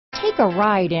Take a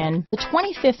ride in the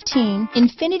 2015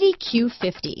 INFINITI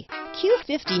Q50.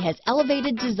 Q50 has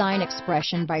elevated design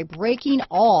expression by breaking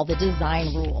all the design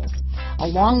rules.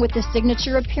 Along with the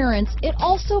signature appearance, it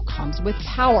also comes with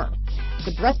power.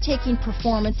 The breathtaking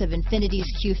performance of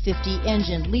INFINITI's Q50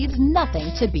 engine leaves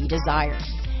nothing to be desired.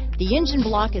 The engine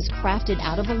block is crafted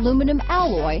out of aluminum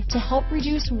alloy to help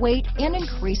reduce weight and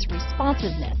increase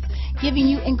responsiveness, giving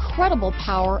you incredible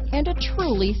power and a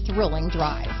truly thrilling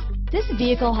drive. This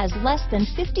vehicle has less than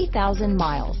 50,000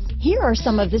 miles. Here are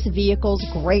some of this vehicle's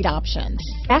great options: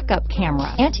 backup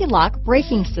camera, anti-lock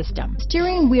braking system,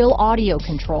 steering wheel audio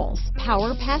controls,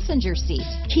 power passenger seat,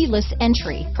 keyless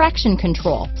entry, traction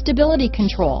control, stability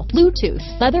control,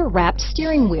 Bluetooth, leather-wrapped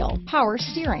steering wheel, power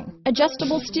steering,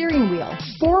 adjustable steering wheel,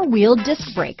 four-wheel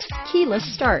disc brakes,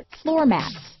 keyless start, floor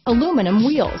mats, aluminum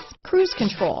wheels, cruise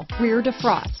control, rear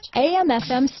defrost,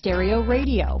 AM/FM stereo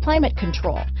radio, climate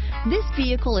control. This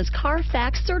vehicle is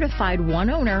CARFAX certified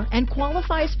one owner and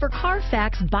qualifies for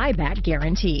CARFAX buyback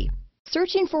guarantee.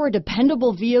 Searching for a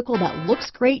dependable vehicle that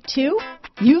looks great too?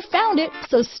 You found it,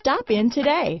 so stop in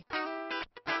today.